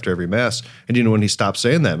said after every Mass. And you know when he stopped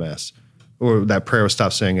saying that Mass, or that prayer was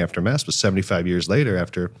stopped saying after Mass, was 75 years later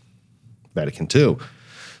after Vatican II.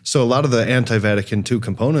 So a lot of the anti-Vatican II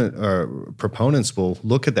proponents will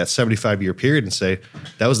look at that 75-year period and say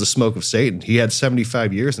that was the smoke of Satan. He had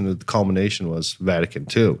 75 years, and the culmination was Vatican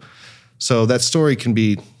II. So that story can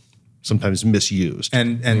be sometimes misused.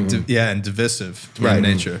 And divisive in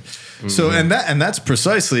nature. So and that's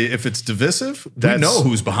precisely, if it's divisive, we know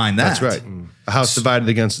who's behind that. That's right. A house divided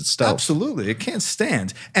against itself. Absolutely. It can't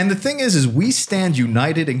stand. And the thing is we stand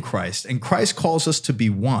united in Christ, and Christ calls us to be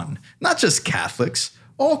one, not just Catholics,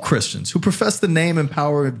 all Christians who profess the name and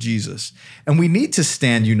power of Jesus. And we need to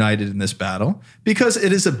stand united in this battle because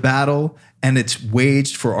it is a battle and it's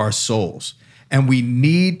waged for our souls. And we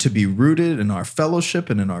need to be rooted in our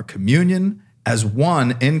fellowship and in our communion as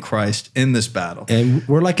one in Christ in this battle. And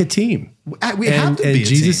we're like a team. We have to be and a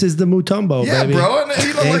Jesus team. is the Mutombo, Yeah, baby. bro. And,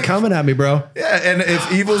 you know, Ain't like, coming at me, bro. yeah, and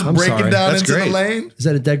if evil's I'm breaking sorry. down That's into great. the lane, Is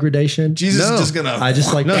that a degradation? Jesus No. is just gonna. I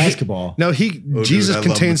just like basketball. No, Oh, Jesus dude, I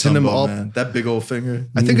contains love in him Mutombo, all. man. That big old finger.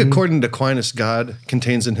 I think according to Aquinas, God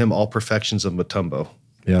contains in him all perfections of Mutombo.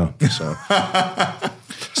 Yeah.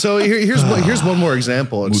 So here's one more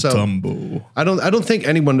example. And so Mutombo. I don't think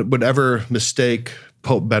anyone would ever mistake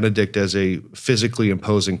Pope Benedict as a physically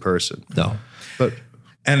imposing person. No. But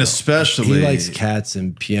And especially, He likes cats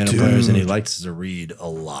and piano players, and he likes to read a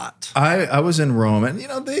lot. I was in Rome, and you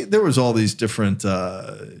know there was all these different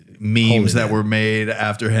memes that were made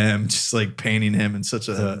after him, just like painting him in such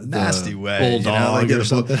a nasty way. bulldog or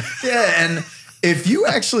something. Yeah, and if you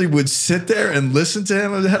actually would sit there and listen to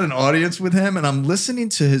him, I had an audience with him, and I'm listening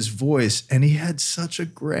to his voice, and he had such a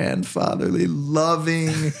grandfatherly, loving.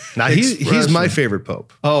 now he's my expression. favorite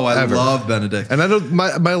pope. Oh, I ever. love Benedict. And I don't.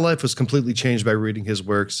 My life was completely changed by reading his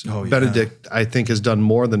works. Oh, yeah. Benedict, I think, has done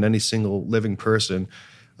more than any single living person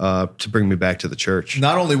to bring me back to the church.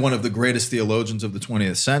 Not only one of the greatest theologians of the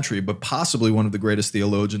 20th century, but possibly one of the greatest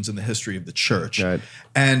theologians in the history of the church. Right.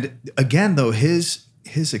 And again, though, his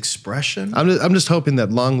expression. I'm just hoping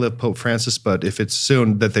that long live Pope Francis, but if it's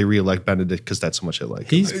soon that they re-elect Benedict because that's how much I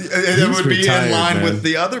like him. It would be retired, in line man. with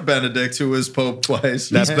the other Benedict who was Pope twice.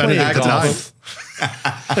 That's And Benedict the Active.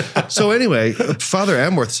 Ninth. So anyway, Father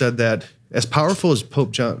Amworth said that as powerful as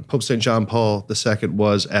Pope St. John Paul II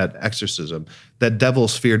was at exorcism, that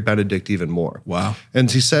devils feared Benedict even more. Wow.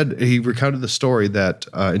 And he recounted the story that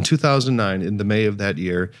in 2009, in the May of that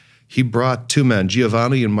year, he brought two men,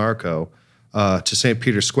 Giovanni and Marco, to St.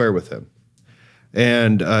 Peter's Square with him.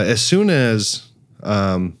 And as soon as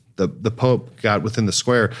the Pope got within the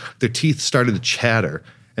square, their teeth started to chatter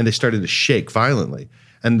and they started to shake violently.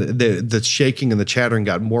 And the shaking and the chattering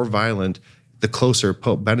got more violent the closer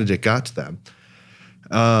Pope Benedict got to them.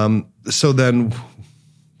 So then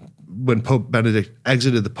when Pope Benedict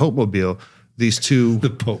exited the Pope-mobile, these two... The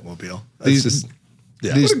Pope-mobile. These,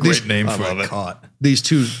 yeah. these, What a great these- name for a cot. these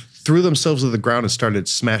two threw themselves to the ground and started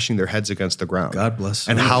smashing their heads against the ground. God bless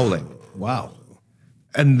And them. howling. Wow.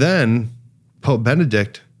 And then Pope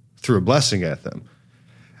Benedict threw a blessing at them.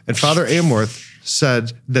 And Father Amworth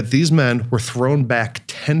said that these men were thrown back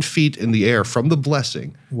 10 feet in the air from the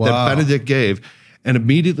blessing that Benedict gave and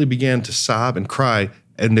immediately began to sob and cry,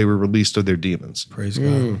 and they were released of their demons. Praise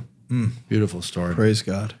God. Beautiful story. Praise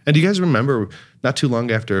God. And do you guys remember not too long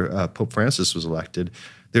after Pope Francis was elected,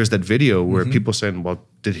 there's that video where people saying, well,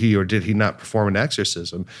 did he or did he not perform an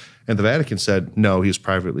exorcism? And the Vatican said, no, he was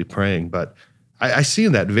privately praying. But I see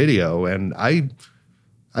in that video, and I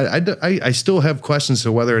still have questions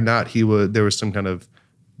to whether or not there was some kind of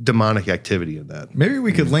demonic activity in that. Maybe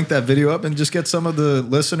we could link that video up and just get some of the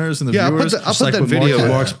listeners and the viewers. I'll put that video.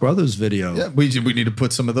 Mark's Brothers video. Yeah, we need to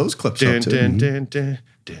put some of those clips up too. Love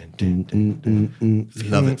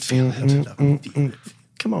it, feel it.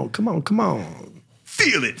 Come on.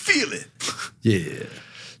 Feel it. Yeah.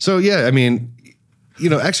 So yeah, I mean,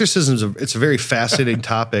 exorcisms, it's a very fascinating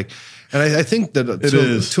topic. And I think that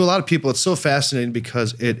to a lot of people, it's so fascinating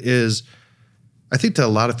because it is, I think to a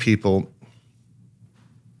lot of people,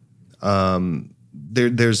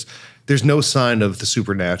 there's no sign of the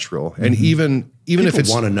supernatural. And even if it's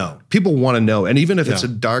want to know. People want to know. And even if it's a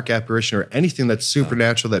dark apparition or anything that's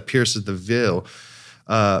supernatural that pierces the veil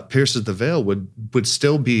would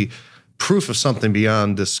still be proof of something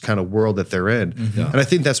beyond this kind of world that they're in. And I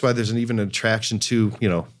think that's why there's even an attraction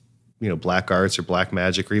to, black arts or black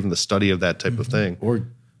magic or even the study of that type of thing. Or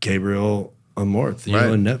Gabriel Amorth,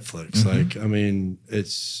 on Netflix. Like, I mean,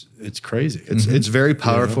 it's crazy. It's very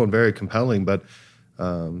powerful and very compelling, but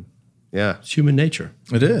it's human nature.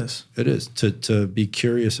 It is to be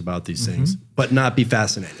curious about these things, but not be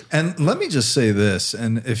fascinated. And let me just say this,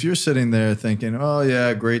 and if you're sitting there thinking, oh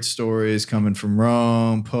yeah, great stories coming from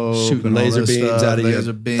Rome, Pope, shooting and laser all this beams stuff, out of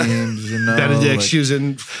laser beams, Benedict's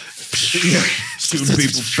using shooting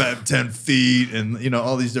people 10 feet and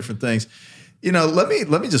all these different things.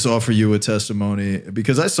 Let me just offer you a testimony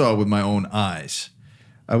because I saw it with my own eyes.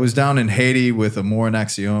 I was down in Haiti with Amor en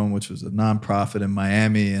Acción, which was a nonprofit in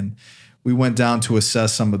Miami, and we went down to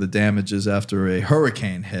assess some of the damages after a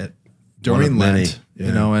hurricane hit during Lent.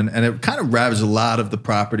 And it kind of ravaged a lot of the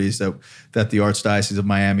properties that the Archdiocese of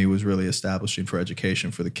Miami was really establishing for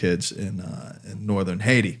education for the kids in northern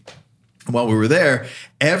Haiti. And while we were there,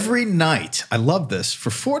 every night, I love this,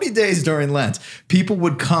 for 40 days during Lent, people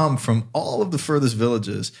would come from all of the furthest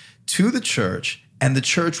villages to the church, and the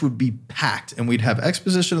church would be packed, and we'd have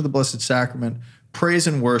exposition of the Blessed Sacrament, praise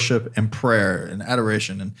and worship, and prayer and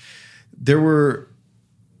adoration. And there were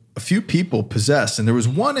a few people possessed, and there was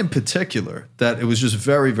one in particular that it was just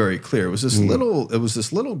very, very clear. It was this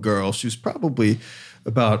little girl. She was probably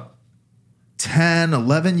about 10,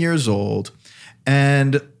 11 years old,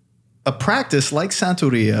 and a practice like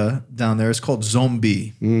Santeria down there is called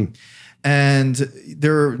zombie. And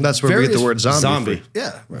that's where we get the word zombie.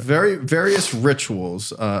 Yeah, right. Various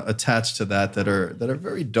rituals attached to that are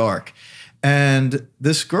very dark. And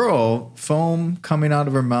this girl, foam coming out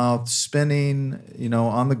of her mouth, spinning,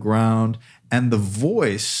 on the ground, and the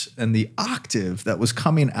voice and the octave that was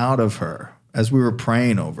coming out of her as we were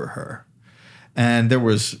praying over her. And there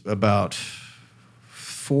was about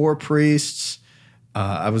 4 priests.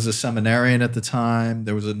 I was a seminarian at the time.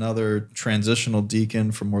 There was another transitional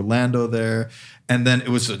deacon from Orlando there. And then it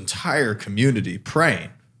was an entire community praying.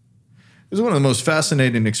 It was one of the most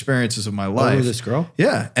fascinating experiences of my life. Oh, this girl?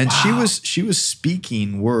 Yeah. And she was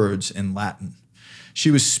speaking words in Latin. She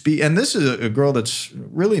was and this is a girl that's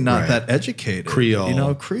really not that educated.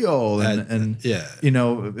 Creole. Creole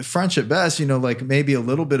and French at best, like maybe a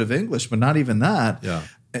little bit of English, but not even that. Yeah.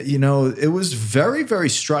 It was very, very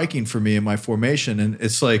striking for me in my formation. And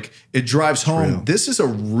it's like, it drives home, this is a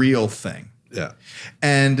real thing. Yeah.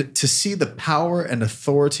 And to see the power and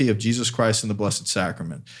authority of Jesus Christ in the Blessed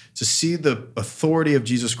Sacrament, to see the authority of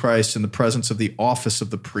Jesus Christ in the presence of the office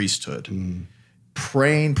of the priesthood,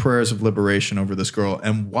 praying prayers of liberation over this girl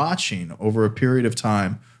and watching over a period of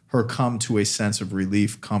time her come to a sense of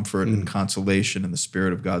relief, comfort, and consolation in the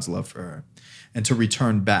spirit of God's love for her, and to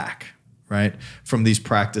return back, right, from these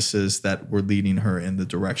practices that were leading her in the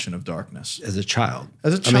direction of darkness. As a child. I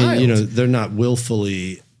mean, they're not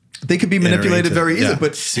willfully. They could be manipulated very easily,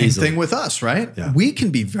 but same thing with us, right? Yeah. We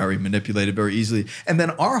can be very manipulated very easily. And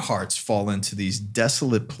then our hearts fall into these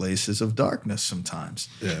desolate places of darkness sometimes.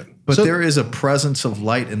 Yeah. But there is a presence of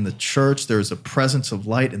light in the church. There is a presence of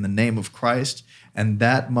light in the name of Christ. And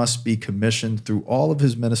that must be commissioned through all of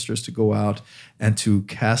his ministers to go out and to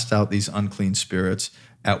cast out these unclean spirits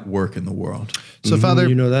at work in the world. So, Father,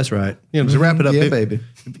 that's right. To wrap it up, baby.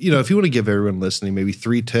 If you want to give everyone listening maybe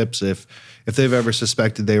 3 tips if they've ever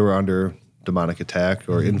suspected they were under demonic attack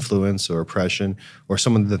or influence or oppression or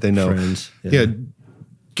someone that they know. Friends.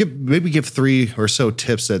 Give 3 or so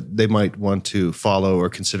tips that they might want to follow or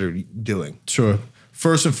consider doing. Sure.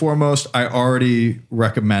 First and foremost, I already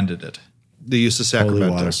recommended it. The use of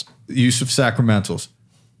sacramentals. Use of sacramentals.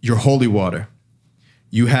 Your holy water.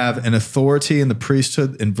 You have an authority in the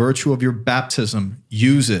priesthood in virtue of your baptism.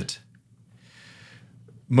 Use it.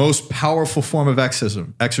 most powerful form of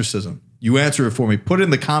exorcism. You answer it for me. Put it in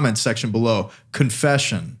the comments section below.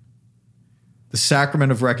 Confession, the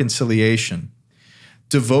sacrament of reconciliation,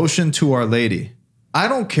 devotion to Our Lady. I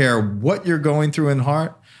don't care what you're going through in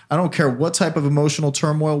heart. I don't care what type of emotional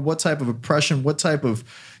turmoil, what type of oppression, what type of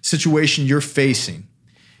situation you're facing.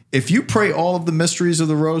 If you pray all of the mysteries of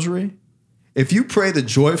the rosary, if you pray the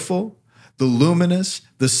joyful, the luminous,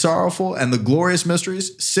 the sorrowful, and the glorious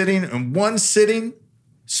mysteries, sitting in one sitting,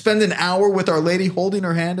 spend an hour with Our Lady holding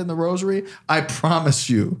her hand in the rosary, I promise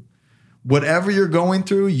you, whatever you're going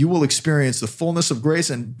through, you will experience the fullness of grace.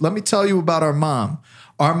 And let me tell you about our mom.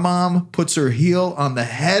 Our mom puts her heel on the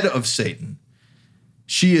head of Satan.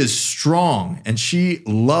 She is strong and she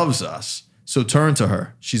loves us. So turn to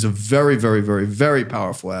her. She's a very, very, very, very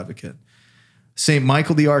powerful advocate. St.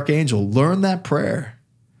 Michael the Archangel, learn that prayer.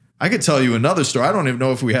 I could tell you another story. I don't even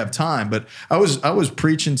know if we have time, but I was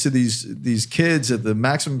preaching to these kids at the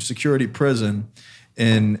maximum security prison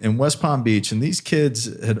in West Palm Beach, and these kids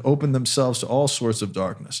had opened themselves to all sorts of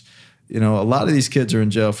darkness. You know, a lot of these kids are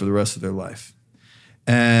in jail for the rest of their life.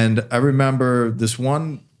 And I remember this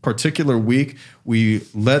one particular week, we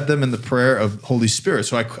led them in the prayer of Holy Spirit.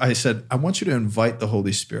 So I said, I want you to invite the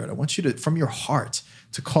Holy Spirit. I want you to, from your heart,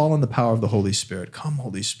 to call on the power of the Holy Spirit. Come,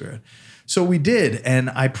 Holy Spirit. So we did, and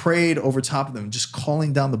I prayed over top of them, just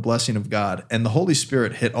calling down the blessing of God. And the Holy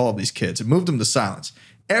Spirit hit all of these kids. It moved them to silence.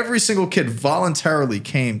 Every single kid voluntarily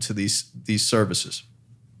came to these services.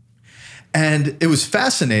 And it was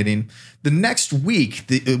fascinating. The next week,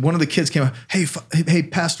 one of the kids came out, hey,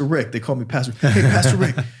 Pastor Rick. They called me Pastor. Hey, Pastor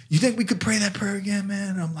Rick, you think we could pray that prayer again,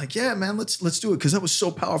 man? And I'm like, yeah, man, let's do it, because that was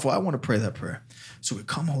so powerful. I want to pray that prayer. So we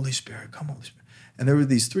come, Holy Spirit, come, Holy Spirit. And there were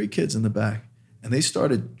these 3 kids in the back, and they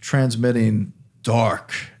started transmitting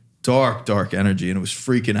dark energy, and it was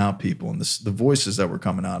freaking out people, and the voices that were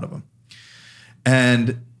coming out of them.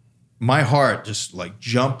 And my heart just like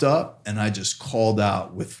jumped up, and I just called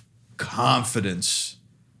out with confidence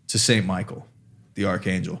to St. Michael, the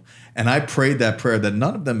Archangel. And I prayed that prayer that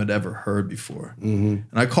none of them had ever heard before. Mm-hmm.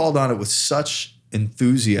 And I called on it with such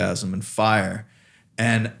enthusiasm and fire.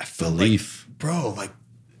 And I felt like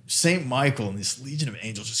St. Michael and this legion of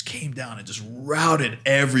angels just came down and just routed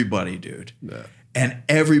everybody, dude. Yeah. And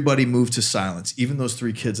everybody moved to silence, even those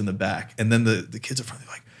 3 kids in the back. And then the kids in front,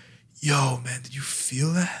 they're like, yo, man, did you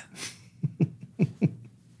feel that?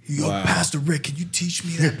 Yo, wow. Pastor Rick, can you teach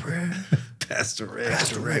me that prayer? Pastor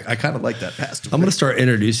Rick. I kind of like that, Pastor Rick. I'm going to start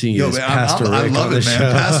introducing you as Pastor Rick. I love it,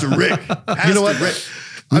 man. Pastor Rick. You know what?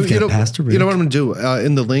 Pastor Rick. You know what I'm going to do?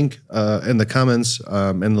 In the link, in the comments,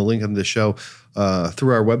 and the link on the show,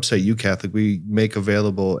 through our website, You Catholic, we make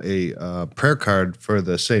available a prayer card for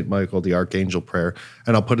the St. Michael, the Archangel prayer,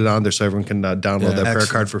 and I'll put it on there so everyone can download that prayer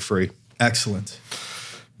card for free. Excellent.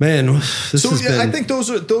 Man, I think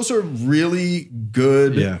those are really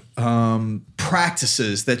good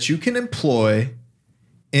practices that you can employ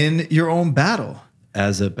in your own battle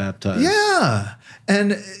as a baptized. Yeah,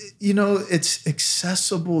 and you know it's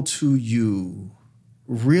accessible to you.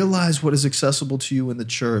 Realize what is accessible to you in the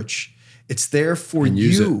church. It's there for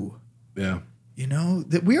you. Yeah, you know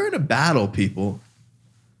that we are in a battle, people,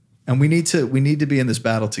 and we need to be in this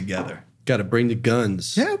battle together. Got to bring the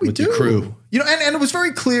guns. Yeah, we with do. The crew. You know, and it was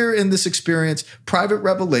very clear in this experience, private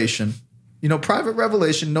revelation. You know, private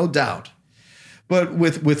revelation, no doubt. But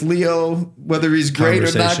with Leo, whether he's great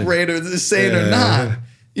or not great or the saint or not,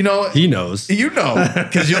 you know, he knows. You know,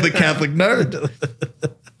 because you're the Catholic nerd.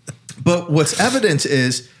 But what's evident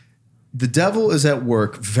is the devil is at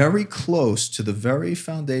work very close to the very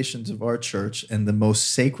foundations of our church and the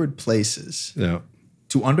most sacred places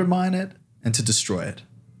to undermine it and to destroy it.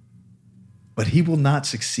 But he will not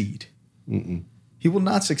succeed. Mm-mm. He will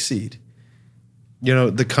not succeed. You know,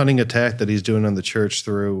 the cunning attack that he's doing on the church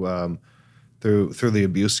through the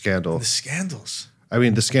abuse scandal. The scandals. I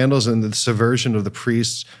mean, the scandals and the subversion of the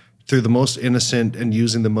priests through the most innocent and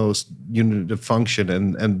using the most unit of function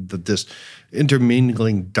and this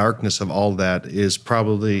intermingling darkness of all that is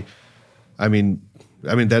probably, I mean,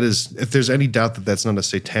 that is, if there's any doubt that that's not a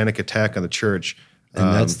satanic attack on the church.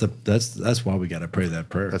 And that's why we got to pray that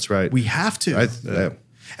prayer. That's right. We have to.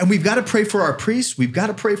 And we've got to pray for our priests. We've got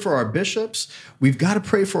to pray for our bishops. We've got to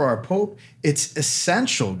pray for our pope. It's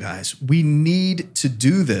essential, guys. We need to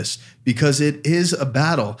do this because it is a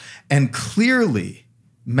battle. And clearly,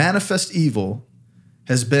 manifest evil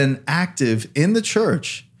has been active in the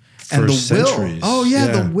church. And the centuries.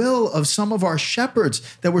 The will of some of our shepherds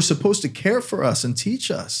that were supposed to care for us and teach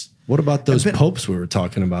us. What about those popes we were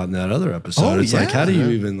talking about in that other episode? It's like, how do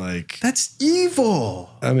you even like... That's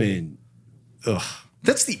evil. I mean, ugh.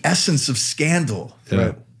 That's the essence of scandal.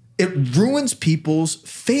 Yeah. It ruins people's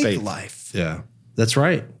faith life. Yeah, that's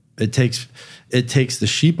right. It takes the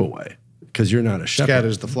sheep away because you're not a shepherd.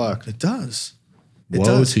 Scatters the flock. It does.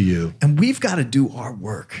 Woe to you. And we've got to do our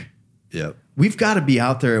work. Yep. We've got to be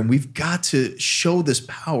out there and we've got to show this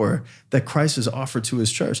power that Christ has offered to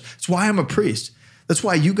his church. That's why I'm a priest. That's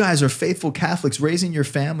why you guys are faithful Catholics, raising your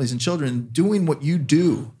families and children, doing what you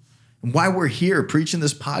do. And why we're here preaching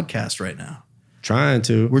this podcast right now. Trying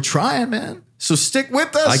to. We're trying, man. So stick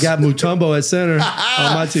with us. I got Mutombo at center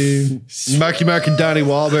on my team. Marky Mark and Donnie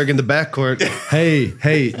Wahlberg in the backcourt. Hey,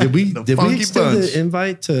 did we extend bunch. the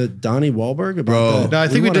invite to Donnie Wahlberg about that? No, I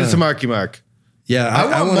think we did it to Marky Mark. Yeah,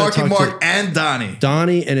 I want Marky talk Mark to and Donnie.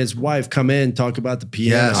 Donnie and his wife come in, talk about the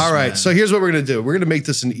piano. Yes. All right, man. so here's what we're going to do. We're going to make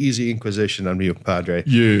this an easy inquisition on you, Padre.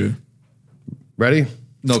 Yeah. Ready?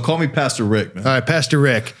 No, call me Pastor Rick, man. All right, Pastor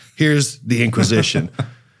Rick, here's the inquisition.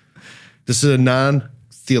 This is a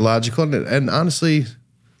non-theological and honestly...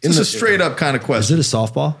 It's a straight up kind of Is question. it a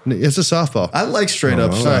softball? It's a softball. I like straight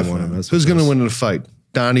up I stuff. want to mess Who's with going to this. win in a fight?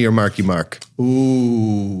 Donnie or Marky Mark?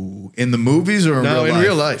 Ooh. In the movies or in real life? in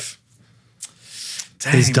real life.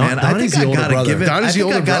 Dang, Is man. I Donnie's think the I older gotta brother. give it. Donnie's I the think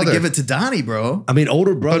I older gotta brother. give it to Donnie, bro. I mean,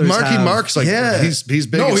 older brothers. But Marky have- Mark's like, Yeah. he's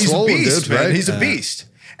big No, and he's a swollen, beast, dude, man. right? He's a beast.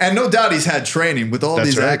 And no doubt he's had training with all That's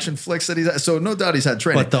these right. action flicks that he's had. So no doubt he's had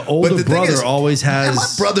training. But the older thing brother always has- Man, my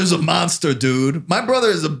brother's a monster, dude. My brother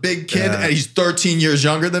is a big kid Yeah. and he's 13 years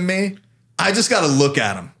younger than me. I just got to look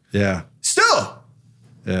at him. Yeah, Still,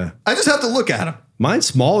 yeah. I just have to look at him. Mine's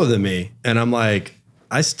smaller than me, and I'm like,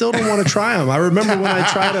 I still don't want to try them. I remember when I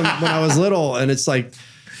tried them when I was little, and it's like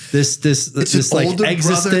this an like older brother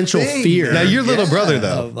existential thing. fear. Now your little brother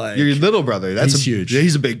though, Of like- your little brother. That's He's huge. Yeah,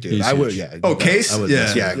 he's a big dude. He's I would, huge. yeah. Oh, Case? I would,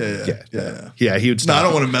 Yeah. yeah. He would No, stop. I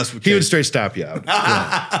don't you. want to mess with He would Case. straight stop you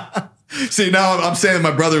out. See, now I'm saying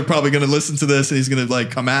my brother probably going to listen to this and he's going to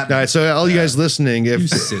like come at me. All right, so all you guys listening, You if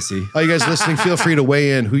sissy. all you guys listening, feel free to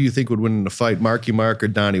weigh in. Who you think would win in a fight, Marky Mark or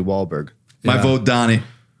Donnie Wahlberg? My vote, Donnie. I'm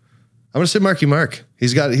gonna say Marky Mark.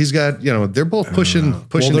 He's got. You know, they're both pushing. Well,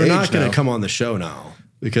 Pushing. they're age not going now. to come on the show now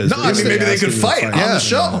because No, I mean, maybe they could fight on Yeah. the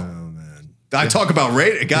show. Oh man, I talk about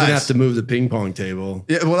rate, you're gonna have guys. to move the ping pong table.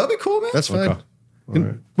 Yeah, well, that'd be cool, man. That's fine. Okay. All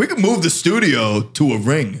right. We could move the studio to a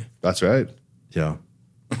ring. That's right. Yeah,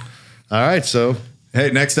 All right, so Hey,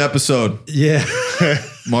 next episode, yeah.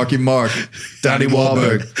 Marky Mark, Donnie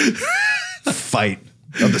Wahlberg, fight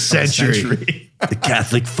of the century. The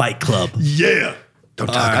Catholic Fight Club. Yeah.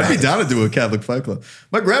 I'd be down to do a Catholic fight club.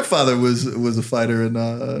 My grandfather was a fighter in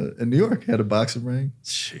New York. He had a boxing ring.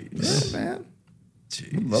 Jeez, Yeah, man.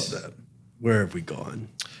 Jeez. Love that. Where have we gone?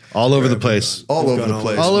 All over the place. All We've over gone the all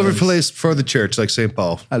place. All over man. the place for the church, like St.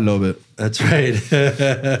 Paul. I love it. That's right.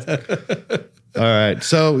 All right,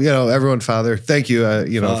 so everyone, Father, thank you. For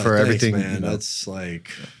Thanks, everything. man. That's like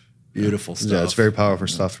beautiful stuff. Yeah, it's very powerful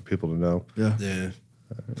stuff for people to know. Yeah. Yeah.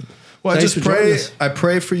 Well, Thanks I just for joining pray. us. I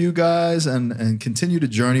pray for you guys and continue to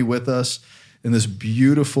journey with us in this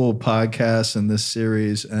beautiful podcast and this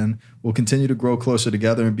series, and we'll continue to grow closer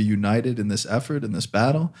together and be united in this effort, in this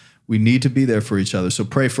battle. We need to be there for each other. So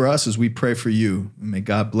pray for us as we pray for you. And may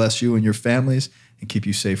God bless you and your families and keep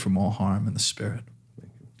you safe from all harm in the spirit.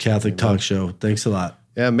 Catholic Talk Show. Thanks a lot.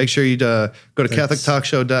 Yeah, make sure you go to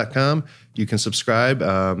CatholicTalkShow.com. You can subscribe.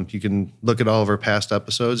 You can look at all of our past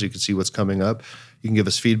episodes. You can see what's coming up. You can give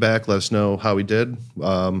us feedback. Let us know how we did.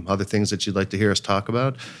 Other things that you'd like to hear us talk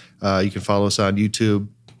about. You can follow us on YouTube,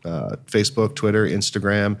 Facebook, Twitter,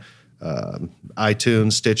 Instagram,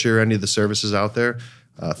 iTunes, Stitcher, any of the services out there.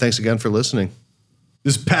 Thanks again for listening.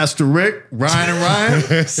 This is Pastor Rick, Ryan and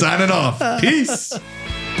Ryan, signing off. Peace.